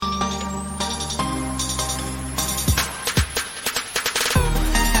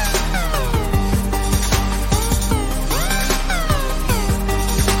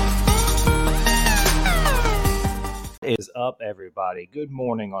up, everybody? Good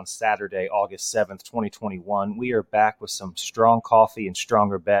morning on Saturday, August 7th, 2021. We are back with some strong coffee and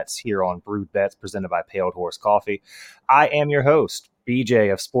stronger bets here on Brewed Bets presented by Paled Horse Coffee. I am your host,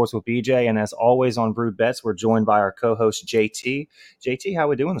 BJ of Sports with BJ, and as always on Brewed Bets, we're joined by our co-host, JT. JT, how are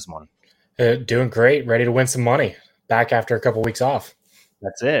we doing this morning? Doing great. Ready to win some money. Back after a couple weeks off.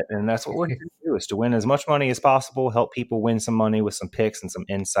 That's it. And that's what we're here to do, is to win as much money as possible, help people win some money with some picks and some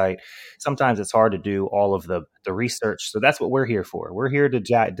insight. Sometimes it's hard to do all of the research. So that's what we're here for. We're here to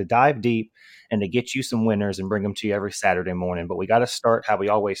dive deep and to get you some winners and bring them to you every Saturday morning. But we got to start how we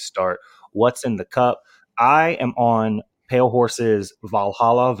always start. What's in the cup? I am on Pale Horse's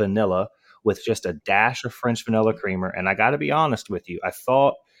Valhalla Vanilla with just a dash of French vanilla creamer. And I got to be honest with you, I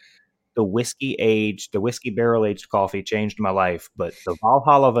thought the whiskey barrel aged coffee changed my life, but the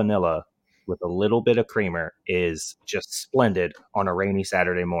Valhalla Vanilla with a little bit of creamer is just splendid on a rainy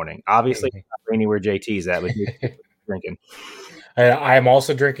Saturday morning. Obviously, it's not rainy where JT's at, but drinking. I am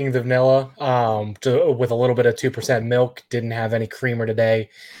also drinking the vanilla with a little bit of 2% milk. Didn't have any creamer today.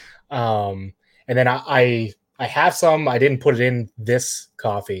 And then I have some. I didn't put it in this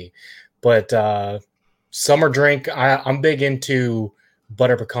coffee, but summer drink. I'm big into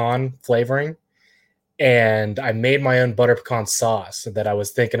butter pecan flavoring, and I made my own butter pecan sauce that I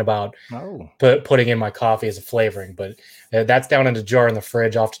was thinking about putting in my coffee as a flavoring, but that's down in a jar in the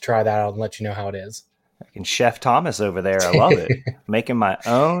fridge. I'll have to try that out and let you know how it is. And Chef Thomas over there, I love it. Making my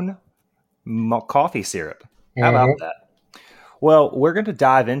own coffee syrup. How about that? Well, we're going to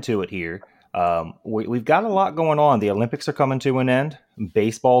dive into it here. We've got a lot going on. The Olympics are coming to an end.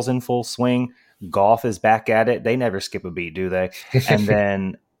 Baseball's in full swing. Golf is back at it. They never skip a beat, do they? And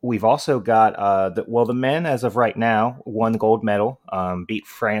then we've also got the men, as of right now, won the gold medal. Beat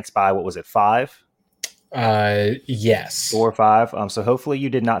France by, what was it, 5? Yes, 4 or 5. So hopefully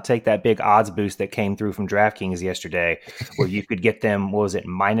you did not take that big odds boost that came through from DraftKings yesterday, where you could get them. What was it,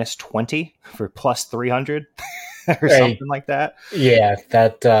 minus 20 for plus 300 or something like that? Yeah,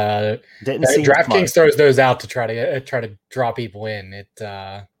 that didn't seem DraftKings throws those out to try to draw people in.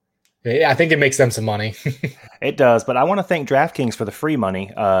 I think it makes them some money. It does, but I want to thank DraftKings for the free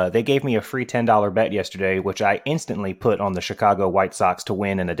money. They gave me a free $10 bet yesterday, which I instantly put on the Chicago White Sox to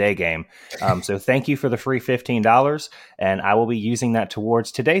win in a day game. So thank you for the free $15, and I will be using that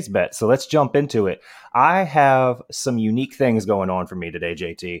towards today's bet. So let's jump into it. I have some unique things going on for me today,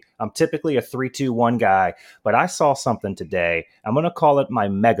 JT. I'm typically a 3-2-1 guy, but I saw something today. I'm going to call it my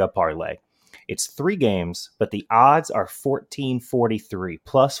mega parlay. It's 3 games, but the odds are 1443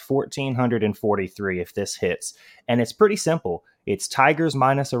 plus 1443 if this hits. And it's pretty simple. It's Tigers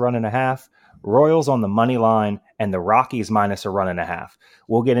minus a 1.5, Royals on the money line, and the Rockies minus a 1.5.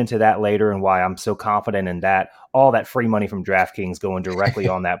 We'll get into that later and why I'm so confident in that. All that free money from DraftKings going directly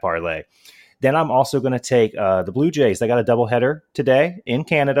on that parlay. Then I'm also going to take the Blue Jays. They got a doubleheader today in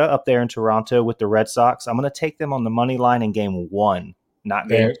Canada, up there in Toronto with the Red Sox. I'm going to take them on the money line in game 1, not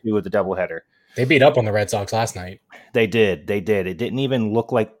game 2 of the doubleheader. They beat up on the Red Sox last night. They did. It didn't even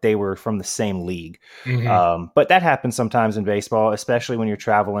look like they were from the same league. Mm-hmm. But that happens sometimes in baseball, especially when you're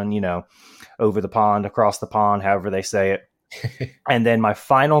traveling, over the pond, across the pond, however they say it. And then my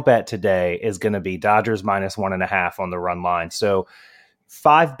final bet today is going to be Dodgers minus 1.5 on the run line. So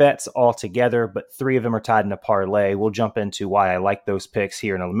 5 bets altogether, but 3 of them are tied in a parlay. We'll jump into why I like those picks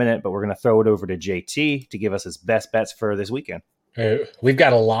here in a minute, but we're going to throw it over to JT to give us his best bets for this weekend. We've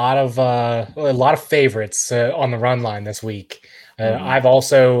got a lot of favorites on the run line this week. I'm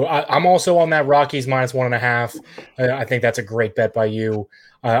also on that Rockies minus 1.5. I think that's a great bet by you.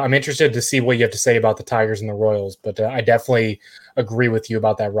 I'm interested to see what you have to say about the Tigers and the Royals, but I definitely agree with you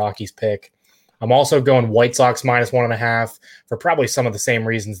about that Rockies pick. I'm also going White Sox minus 1.5 for probably some of the same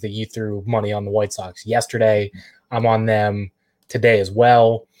reasons that you threw money on the White Sox yesterday. I'm on them today as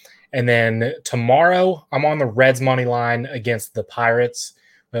well. And then tomorrow, I'm on the Reds money line against the Pirates.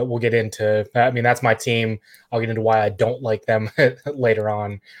 We'll get into, that's my team. I'll get into why I don't like them later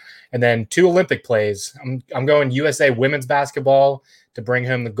on. And then 2 Olympic plays. I'm going USA women's basketball to bring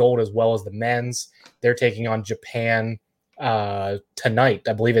home the gold as well as the men's. They're taking on Japan tonight,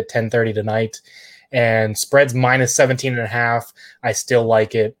 I believe at 10:30 tonight. And spreads minus 17.5. I still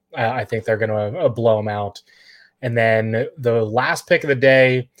like it. I think they're going to blow them out. And then the last pick of the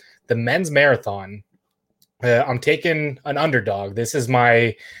day, the men's marathon. I'm taking an underdog. This is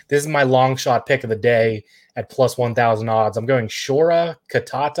my long shot pick of the day at plus 1,000 odds. I'm going Shora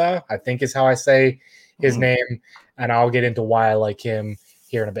Katata, I think is how I say his name, and I'll get into why I like him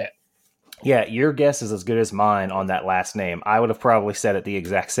here in a bit. Yeah, your guess is as good as mine on that last name. I would have probably said it the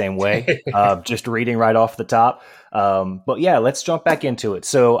exact same way, just reading right off the top. But yeah, let's jump back into it.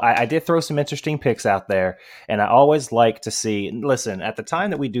 So I did throw some interesting picks out there, and I always like to see. Listen, at the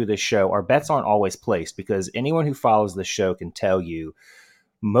time that we do this show, our bets aren't always placed because anyone who follows this show can tell you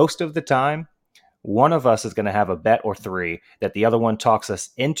most of the time, one of us is going to have a bet or three that the other one talks us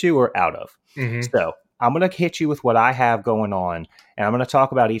into or out of. Mm-hmm. So I'm going to hit you with what I have going on, and I'm going to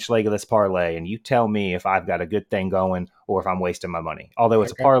talk about each leg of this parlay, and you tell me if I've got a good thing going or if I'm wasting my money. Although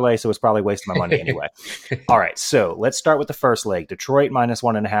it's a parlay, so it's probably wasting my money anyway. All right, so let's start with the first leg. Detroit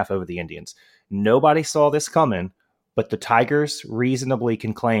 -1.5 over the Indians. Nobody saw this coming, but the Tigers reasonably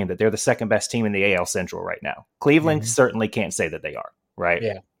can claim that they're the second best team in the AL Central right now. Cleveland certainly can't say that they are, right?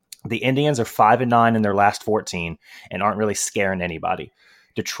 Yeah. The Indians are 5-9 in their last 14 and aren't really scaring anybody.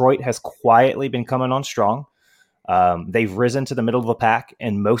 Detroit has quietly been coming on strong. They've risen to the middle of the pack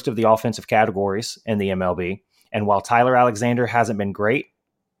in most of the offensive categories in the MLB. And while Tyler Alexander hasn't been great,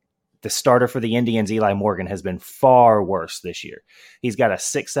 the starter for the Indians, Eli Morgan, has been far worse this year. He's got a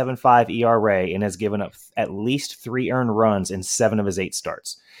 6.75 ERA and has given up at least 3 earned runs in 7 of his 8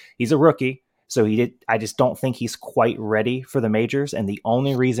 starts. He's a rookie, so I just don't think he's quite ready for the majors. And the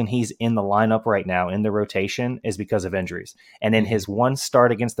only reason he's in the lineup right now in the rotation is because of injuries. And in his one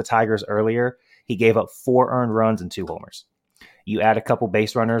start against the Tigers earlier, he gave up 4 earned runs and 2 homers. You add a couple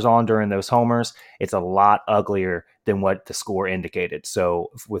base runners on during those homers, it's a lot uglier than what the score indicated.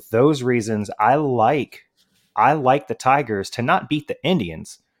 So with those reasons, I like the Tigers to not beat the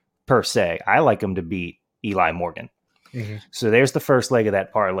Indians per se. I like them to beat Eli Morgan. Mm-hmm. So there's the first leg of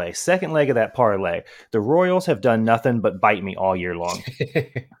that parlay. Second leg of that parlay, the Royals have done nothing but bite me all year long.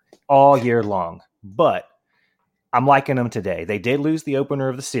 All year long. But I'm liking them today. They did lose the opener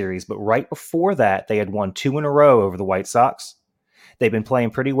of the series, but right before that, they had won 2 in a row over the White Sox. They've been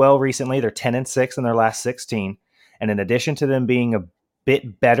playing pretty well recently. They're 10-6 in their last 16. And in addition to them being a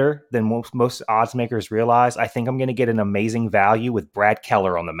bit better than most odds makers realize, I think I'm going to get an amazing value with Brad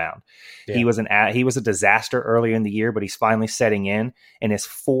Keller on the mound. Yeah. He was a disaster earlier in the year, but he's finally setting in. In his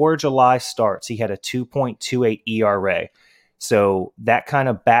 4 July starts, he had a 2.28 ERA. So that kind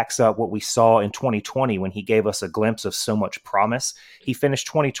of backs up what we saw in 2020 when he gave us a glimpse of so much promise. He finished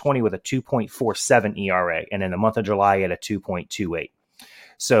 2020 with a 2.47 ERA, and in the month of July, he had a 2.28.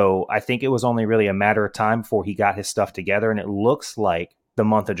 So I think it was only really a matter of time before he got his stuff together, and it looks like the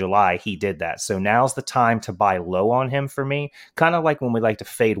month of July he did that. So now's the time to buy low on him for me, kind of like when we like to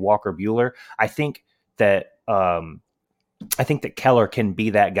fade Walker Buehler. I think that Keller can be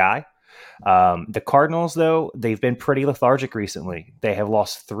that guy. The Cardinals, though, they've been pretty lethargic recently. They have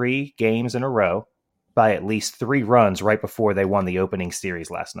lost 3 games in a row by at least 3 runs right before they won the opening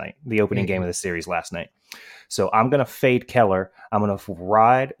game of the series last night. So I'm going to fade Keller. I'm going to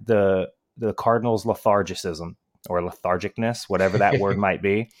ride the Cardinals' lethargicism or lethargicness, whatever that word might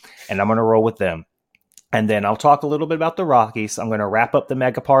be, and I'm going to roll with them. And then I'll talk a little bit about the Rockies. I'm going to wrap up the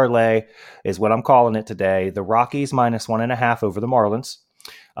mega parlay, is what I'm calling it today. The Rockies -1.5 over the Marlins.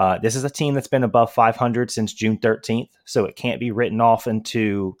 This is a team that's been above 500 since June 13th, so it can't be written off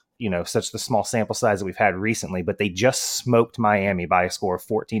into such the small sample size that we've had recently. But they just smoked Miami by a score of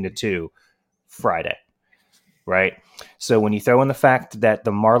 14-2 Friday, right? So when you throw in the fact that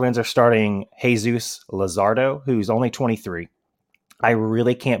the Marlins are starting Jesus Luzardo, who's only 23, I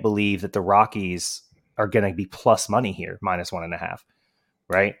really can't believe that the Rockies are going to be plus money here, -1.5,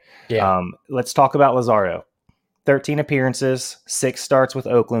 right? Yeah. Let's talk about Luzardo. 13 appearances, 6 starts with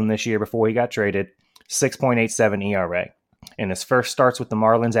Oakland this year before he got traded, 6.87 ERA. In his first starts with the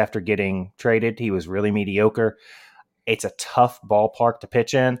Marlins after getting traded, he was really mediocre. It's a tough ballpark to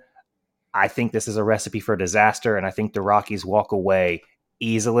pitch in. I think this is a recipe for disaster, and I think the Rockies walk away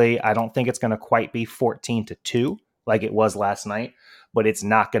easily. I don't think it's going to quite be 14-2 like it was last night, but it's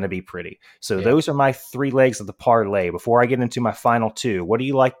not going to be pretty. So Those are my 3 legs of the parlay. Before I get into my final 2, what do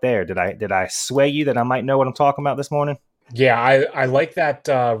you like there? Did I sway you that I might know what I'm talking about this morning? Yeah, I like that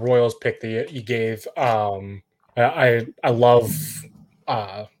Royals pick that you gave. I love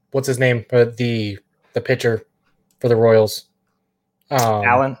what's his name? The pitcher for the Royals.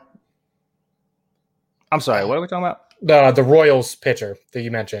 Allen. I'm sorry, what are we talking about? The Royals pitcher that you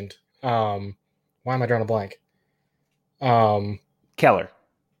mentioned. Why am I drawing a blank? Brad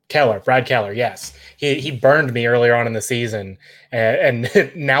Keller, yes. He burned me earlier on in the season, and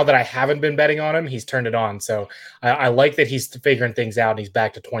now that I haven't been betting on him, he's turned it on. So I like that he's figuring things out and he's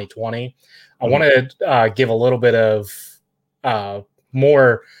back to 2020. I want to give a little bit of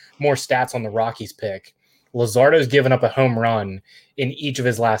more stats on the Rockies pick. Luzardo's given up a home run in each of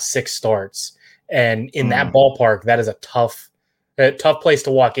his last 6 starts, and in that ballpark, that is a tough a tough place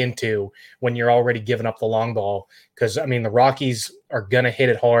to walk into when you're already giving up the long ball. Because, I mean, the Rockies are going to hit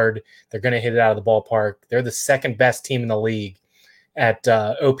it hard. They're going to hit it out of the ballpark. They're the second best team in the league at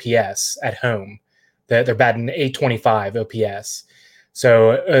OPS at home. They're batting 825 OPS.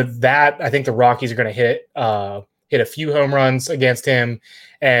 So that I think the Rockies are going to hit a few home runs against him,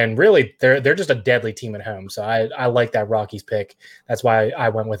 and really they're just a deadly team at home. So I like that Rockies pick. That's why I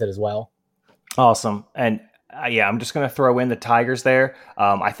went with it as well. Awesome. And I'm just going to throw in the Tigers there.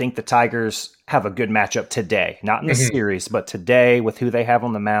 I think the Tigers have a good matchup today, not in the series, but today with who they have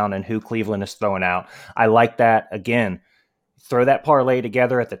on the mound and who Cleveland is throwing out. I like that. Again, throw that parlay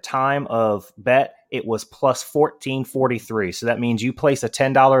together. At the time of bet, it was plus 1443. So that means you place a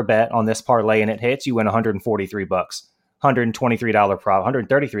 $10 bet on this parlay and it hits, you win $143, $123 profit,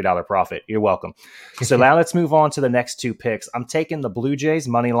 $133 profit. You're welcome. So now let's move on to the next two picks. I'm taking the Blue Jays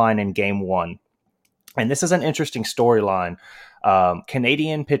money line in game one. And this is an interesting storyline.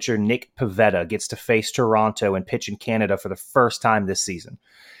 Canadian pitcher Nick Pivetta gets to face Toronto and pitch in Canada for the first time this season.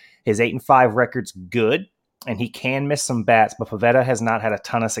 His 8-5 record's good, and he can miss some bats, but Pivetta has not had a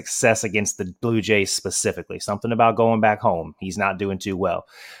ton of success against the Blue Jays specifically. Something about going back home. He's not doing too well.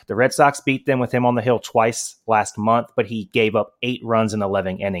 The Red Sox beat them with him on the hill twice last month, but he gave up 8 runs in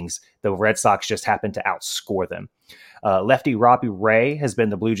 11 innings. The Red Sox just happened to outscore them. Lefty Robbie Ray has been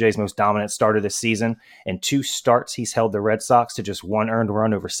the Blue Jays' most dominant starter this season. In 2 starts, he's held the Red Sox to just 1 earned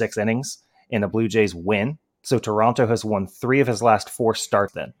run over 6 innings, and the Blue Jays win. So Toronto has won 3 of his last 4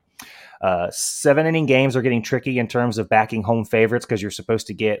 starts then. 7-inning games are getting tricky in terms of backing home favorites because you're supposed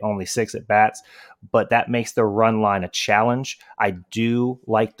to get only 6 at bats, but that makes the run line a challenge. I do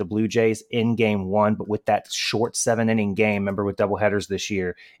like the Blue Jays in game one, but with that short 7-inning game, remember with doubleheaders this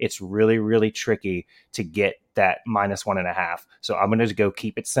year, it's really, really tricky to get that -1.5. So I'm going to go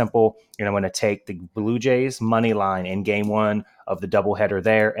keep it simple, and I'm going to take the Blue Jays money line in game one of the doubleheader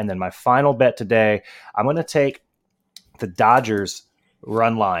there. And then my final bet today, I'm going to take the Dodgers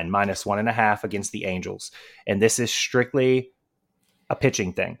run line -1.5 against the Angels. And this is strictly a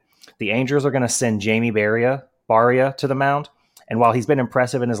pitching thing. The Angels are going to send Jamie Barria to the mound. And while he's been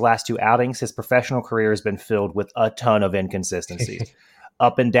impressive in his last 2 outings, his professional career has been filled with a ton of inconsistencies.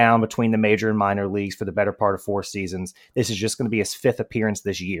 Up and down between the major and minor leagues for the better part of 4 seasons. This is just going to be his 5th appearance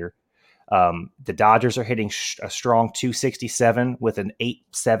this year. The Dodgers are hitting a strong 267 with an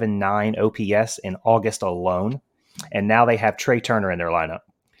 879 OPS in August alone. And now they have Trey Turner in their lineup.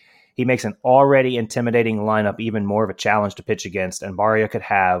 He makes an already intimidating lineup even more of a challenge to pitch against, and Barria could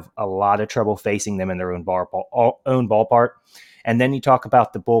have a lot of trouble facing them in their own ballpark. And then you talk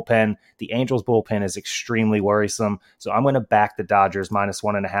about the bullpen. The Angels bullpen is extremely worrisome. So I'm going to back the Dodgers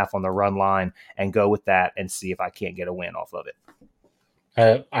 -1.5 on the run line and go with that and see if I can't get a win off of it.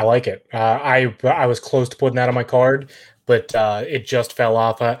 I like it. I was close to putting that on my card, but it just fell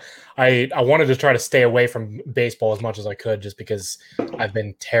off. I wanted to try to stay away from baseball as much as I could just because I've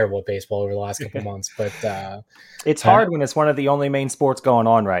been terrible at baseball over the last couple of months. But it's hard when it's one of the only main sports going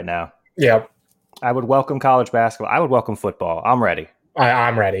on right now. Yeah. I would welcome college basketball. I would welcome football. I'm ready.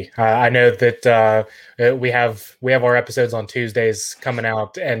 I'm ready. I know that we have our episodes on Tuesdays coming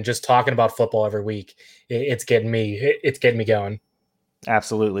out, and just talking about football every week, it's getting me going.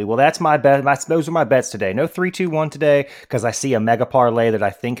 Absolutely. Well, that's my bet. Those are my bets today. No 3-2-1 today because I see a mega parlay that I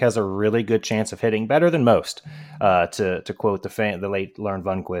think has a really good chance of hitting, better than most, to quote the late Learn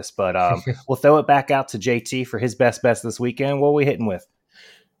Lundqvist. But we'll throw it back out to JT for his best bets this weekend. What are we hitting with?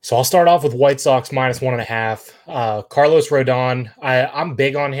 So I'll start off with White Sox -1.5. Carlos Rodon, I'm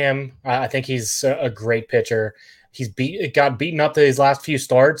big on him. I think he's a great pitcher. He's got beaten up to his last few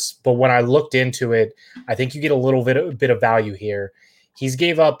starts, but when I looked into it, I think you get a little bit of value here. He's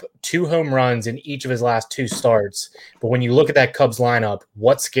gave up 2 home runs in each of his last 2 starts. But when you look at that Cubs lineup,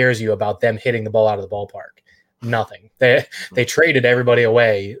 what scares you about them hitting the ball out of the ballpark? Nothing. They traded everybody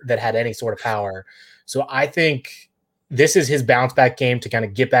away that had any sort of power. So I think this is his bounce back game to kind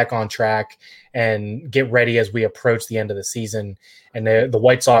of get back on track and get ready as we approach the end of the season. And the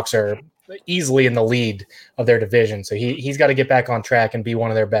White Sox are easily in the lead of their division. So he's got to get back on track and be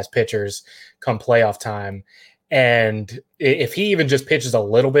one of their best pitchers come playoff time. And if he even just pitches a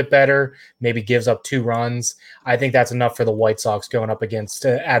little bit better, maybe gives up 2 runs, I think that's enough for the White Sox going up against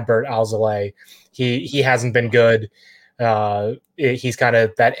Adbert Alzolay. He hasn't been good. He's kind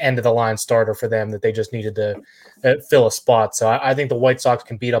of that end of the line starter for them that they just needed to fill a spot. So I think the White Sox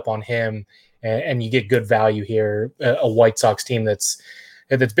can beat up on him, and you get good value here. A White Sox team that's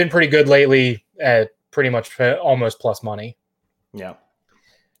been pretty good lately at pretty much almost plus money. Yeah.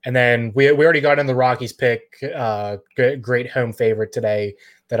 And then we already got in the Rockies pick. Great home favorite today.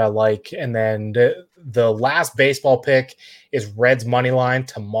 that I like. And then the last baseball pick is Reds money line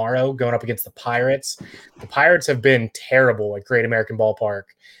tomorrow going up against the Pirates. The Pirates have been terrible at Great American Ballpark,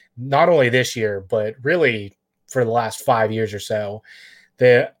 not only this year, but really for the last 5 years or so.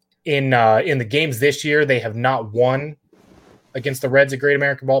 In the games this year, they have not won against the Reds at Great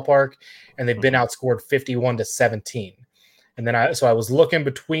American Ballpark, and they've been outscored 51-17. And then I was looking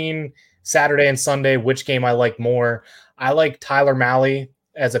between Saturday and Sunday, which game I like more. I like Tyler Mahle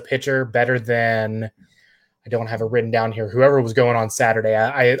as a pitcher better than, I don't have it written down here, whoever was going on Saturday.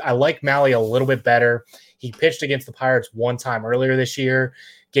 I like Mahle a little bit better. He pitched against the Pirates one time earlier this year,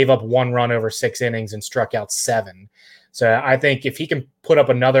 gave up 1 run over 6 innings and struck out 7. So I think if he can put up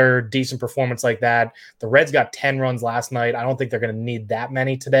another decent performance like that, the Reds got 10 runs last night. I don't think they're going to need that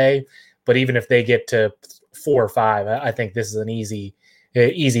many today, but even if they get to 4 or 5, I think this is an easy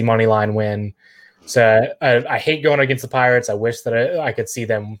money line win. So I hate going against the Pirates. I wish that I could see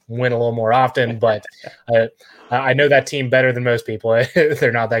them win a little more often, but I know that team better than most people.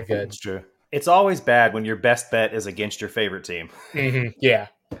 They're not that good. It's true. It's always bad when your best bet is against your favorite team. Mm-hmm. Yeah.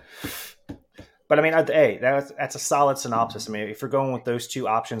 But I mean, hey, that's a solid synopsis. I mean, if you're going with those 2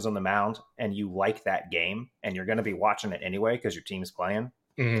 options on the mound and you like that game and you're going to be watching it anyway because your team's playing,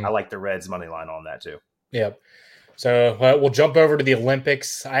 I like the Reds money line on that too. Yep. So we'll jump over to the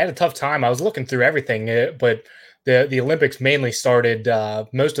Olympics. I had a tough time. I was looking through everything, but the Olympics mainly started,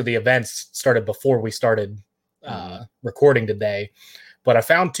 most of the events started before we started recording today. But I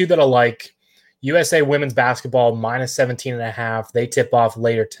found 2 that I like. USA women's basketball -17.5. They tip off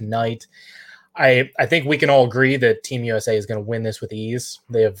later tonight. I think we can all agree that Team USA is going to win this with ease.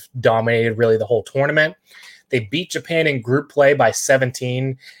 They have dominated really the whole tournament. They beat Japan in group play by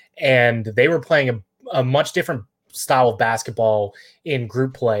 17, and they were playing a much different style of basketball in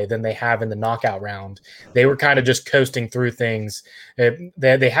group play than they have in the knockout round. They were kind of just coasting through things.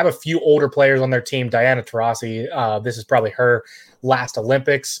 They have a few older players on their team. Diana Taurasi, this is probably her last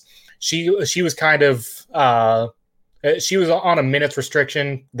Olympics. She was kind of she was on a minutes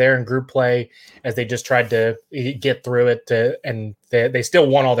restriction there in group play as they just tried to get through it, and they still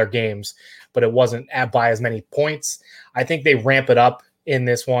won all their games, but it wasn't by as many points. I think they ramp it up in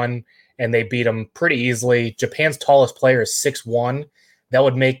this one, and they beat them pretty easily. Japan's tallest player is 6'1". That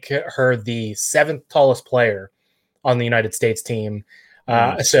would make her the 7th tallest player on the United States team.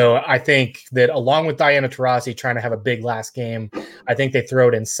 So I think that along with Diana Taurasi trying to have a big last game, I think they throw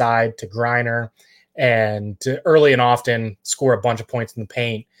it inside to Griner and early and often score a bunch of points in the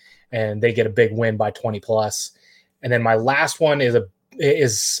paint, and they get a big win by 20 plus. And then my last one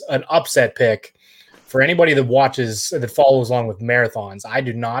is an upset pick for anybody that follows along with marathons. I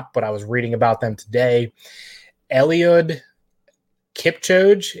do not, but I was reading about them today. Eliud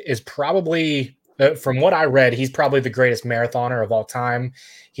Kipchoge is probably, from what I read, he's probably the greatest marathoner of all time.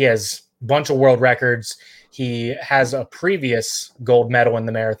 He has a bunch of world records. He has a previous gold medal in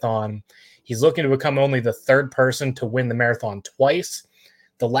the marathon. He's looking to become only the 3rd person to win the marathon twice.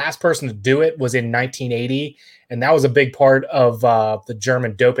 The last person to do it was in 1980, and that was a big part of the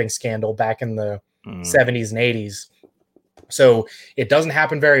German doping scandal back in the 70s and 80s. So it doesn't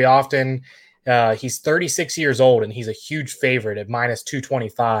happen very often. He's 36 years old, and he's a huge favorite at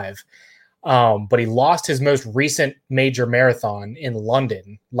 -225. But he lost his most recent major marathon in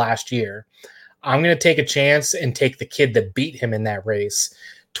London last year. I'm going to take a chance and take the kid that beat him in that race.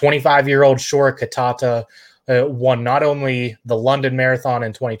 25-year-old Shora Katata won not only the London Marathon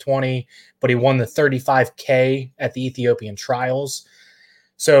in 2020, but he won the 35K at the Ethiopian Trials.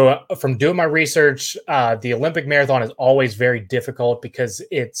 So from doing my research, the Olympic marathon is always very difficult because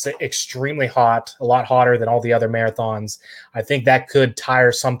it's extremely hot, a lot hotter than all the other marathons. I think that could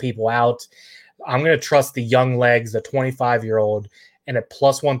tire some people out. I'm going to trust the young legs, the 25-year-old, and at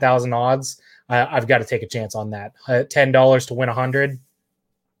plus 1,000 odds, I've got to take a chance on that. $10 to win 100.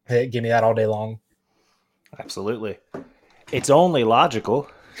 Give me that all day long. Absolutely. It's only logical,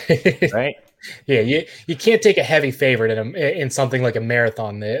 right? Yeah, you can't take a heavy favorite in something like a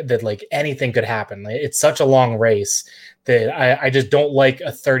marathon that like anything could happen. It's such a long race that I just don't like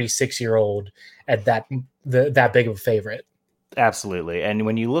a 36-year-old at that big of a favorite. Absolutely. And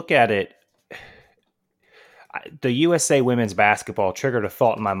when you look at it, the USA women's basketball triggered a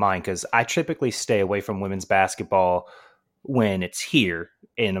thought in my mind because I typically stay away from women's basketball when it's here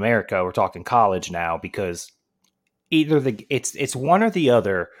in America. We're talking college now because either it's one or the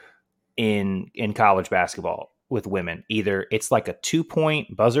other in college basketball with women. Either it's like a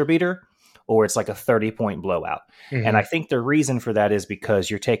 2-point buzzer beater or it's like a 30-point blowout. Mm-hmm. And I think the reason for that is because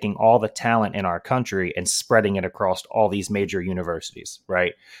you're taking all the talent in our country and spreading it across all these major universities,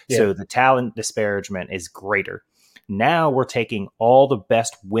 right? Yeah. So the talent disparagement is greater. Now we're taking all the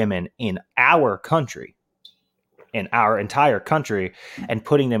best women in our country, in our entire country, and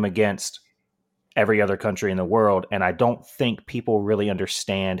putting them against every other country in the world. And I don't think people really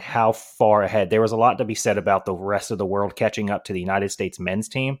understand how far ahead. There was a lot to be said about the rest of the world catching up to the United States men's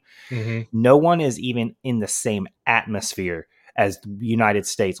team. Mm-hmm. No one is even in the same atmosphere as the United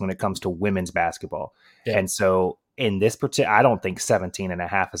States when it comes to women's basketball. Yeah. And so in this particular, I don't think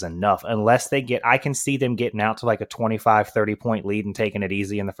 17.5 is enough unless I can see them getting out to like a 25, 30 point lead and taking it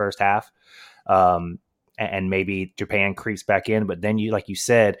easy in the first half. And maybe Japan creeps back in, but then like you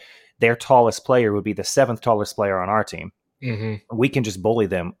said, their tallest player would be the 7th tallest player on our team. Mm-hmm. We can just bully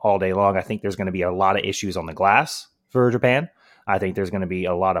them all day long. I think there's going to be a lot of issues on the glass for Japan. I think there's going to be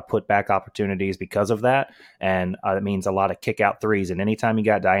a lot of putback opportunities because of that. And it means a lot of kick out threes. And anytime you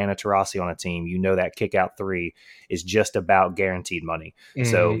got Diana Taurasi on a team, you know that kick out three is just about guaranteed money. Mm-hmm.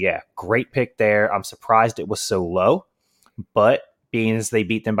 So yeah, great pick there. I'm surprised it was so low, but being as they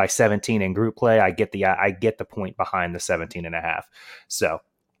beat them by 17 in group play, I get the point behind the 17.5. So,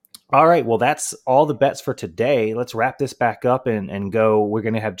 all right, well, that's all the bets for today. Let's wrap this back up and go. We're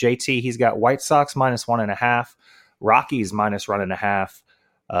going to have JT. He's got White Sox -1.5, Rockies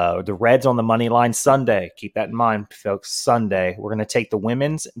 -1.5, the Reds on the money line Sunday. Keep that in mind, folks. Sunday, we're going to take the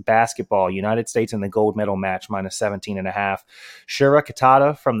women's basketball, United States in the gold medal match -17.5. Shura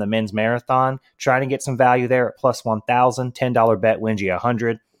Katada from the men's marathon, trying to get some value there at +1,000. $10 bet wins you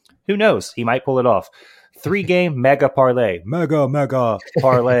 100. Who knows? He might pull it off. 3-game mega parlay, mega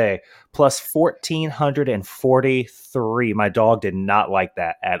parlay, +1,443. My dog did not like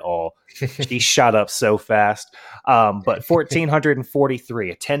that at all. She shot up so fast. But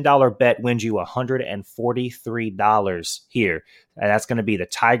 1,443, a $10 bet wins you $143 here. And that's going to be the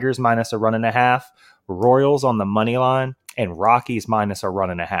Tigers -1.5, Royals on the money line, and Rockies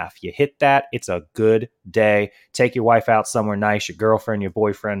 -1.5. You hit that, it's a good day. Take your wife out somewhere nice, your girlfriend, your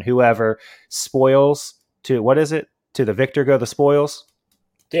boyfriend, whoever. Spoils to, what is it? To the victor go the spoils.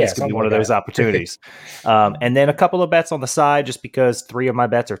 Yeah, this could be one of those opportunities. And then a couple of bets on the side, just because 3 of my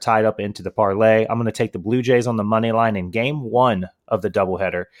bets are tied up into the parlay. I'm going to take the Blue Jays on the money line in game 1 of the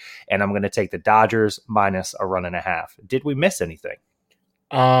doubleheader, and I'm going to take the Dodgers -1.5. Did we miss anything?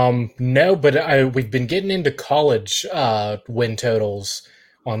 No, but we've been getting into college win totals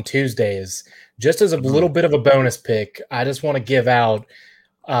on Tuesdays. Just as a little bit of a bonus pick, I just want to give out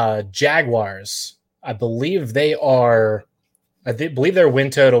Jaguars. I believe their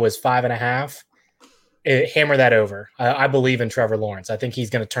win total is 5.5. Hammer that over. I believe in Trevor Lawrence. I think he's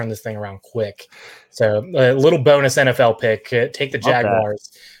going to turn this thing around quick. So a little bonus NFL pick. Take the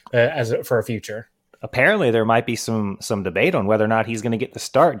Jaguars for a future. Apparently, there might be some debate on whether or not he's going to get the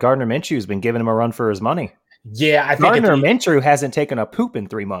start. Gardner Minshew has been giving him a run for his money. Yeah, I think Gardner Minshew hasn't taken a poop in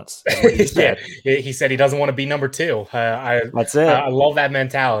 3 months. He said he doesn't want to be number 2. That's it. I love that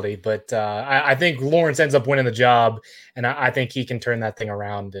mentality, but I think Lawrence ends up winning the job, and I think he can turn that thing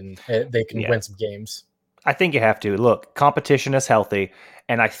around, and they can win some games. I think you have to. Look, competition is healthy,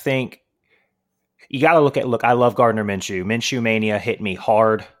 and I think you got to look, I love Gardner Minshew. Minshew Mania hit me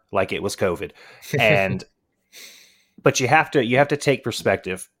hard like it was COVID. And but you have to take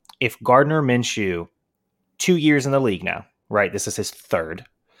perspective. If Gardner Minshew, 2 years in the league now, right? This is his third.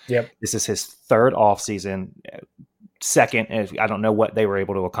 Yep. This is his third offseason. Second, I don't know what they were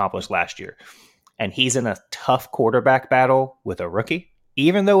able to accomplish last year. And he's in a tough quarterback battle with a rookie,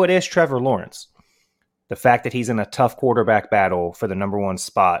 even though it is Trevor Lawrence. The fact that he's in a tough quarterback battle for the number 1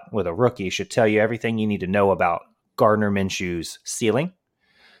 spot with a rookie should tell you everything you need to know about Gardner Minshew's ceiling.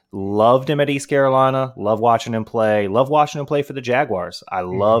 Loved him at East Carolina. Love watching him play. Love watching him play for the Jaguars. I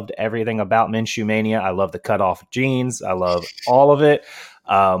loved everything about Minshew Mania. I love the cutoff jeans. I love all of it.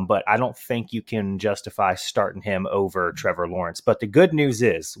 But I don't think you can justify starting him over Trevor Lawrence. But the good news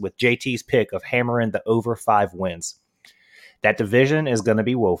is, with JT's pick of hammering the over 5 wins, that division is going to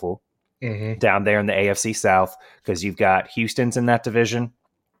be woeful down there in the AFC South, because you've got Houston's in that division.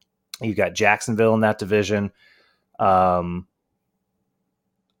 You've got Jacksonville in that division.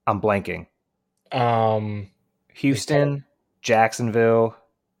 I'm blanking. Houston, Jacksonville,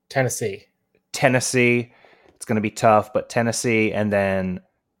 Tennessee. It's going to be tough, but Tennessee, and then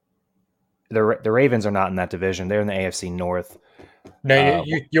the Ravens are not in that division. They're in the AFC North. No,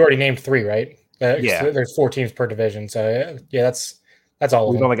 you already named 3, right? Yeah. There's 4 teams per division, so yeah, that's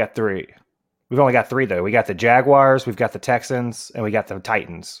all. We've only got 3. We've only got 3 though. We got the Jaguars, we've got the Texans, and we got the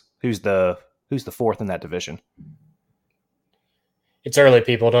Titans. Who's the 4th in that division? It's early,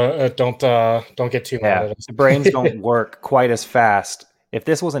 people. Don't get too mad at us. The brains don't work quite as fast. If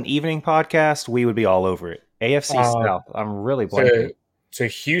this was an evening podcast, we would be all over it. AFC South. I'm really blanking. So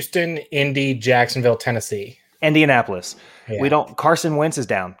Houston, Indy, Jacksonville, Tennessee. Indianapolis. Yeah. We don't. Carson Wentz is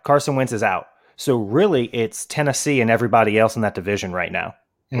down. Carson Wentz is out. So really, it's Tennessee and everybody else in that division right now,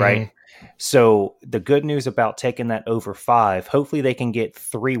 right? So the good news about taking that over 5, hopefully they can get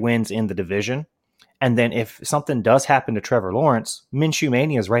 3 wins in the division. And then if something does happen to Trevor Lawrence, Minshew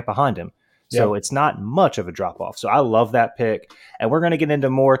Mania is right behind him. So it's not much of a drop off. So I love that pick. And we're going to get into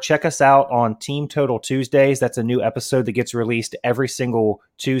more. Check us out on Team Total Tuesdays. That's a new episode that gets released every single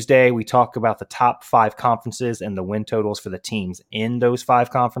Tuesday. We talk about the top 5 conferences and the win totals for the teams in those 5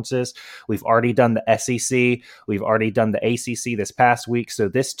 conferences. We've already done the SEC. We've already done the ACC this past week. So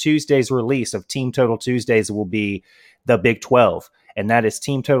this Tuesday's release of Team Total Tuesdays will be the Big 12. And that is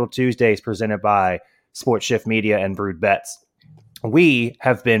Team Total Tuesdays presented by Sports Shift Media and Brood Bets. We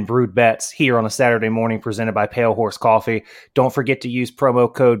have been Brood Bets here on a Saturday morning presented by Pale Horse Coffee. Don't forget to use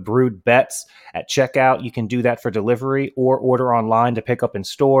promo code Brood Bets at checkout. You can do that for delivery or order online to pick up in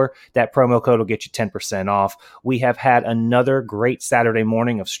store. That promo code will get you 10% off. We have had another great Saturday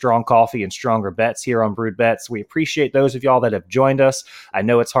morning of strong coffee and stronger bets here on Brood Bets. We appreciate those of y'all that have joined us. I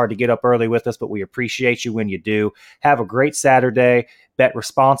know it's hard to get up early with us, but we appreciate you when you do. Have a great Saturday. Bet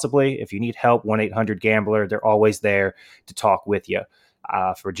responsibly. If you need help, 1-800-GAMBLER. They're always there to talk with you.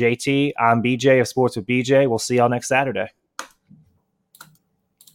 For JT, I'm BJ of Sports with BJ. We'll see y'all next Saturday.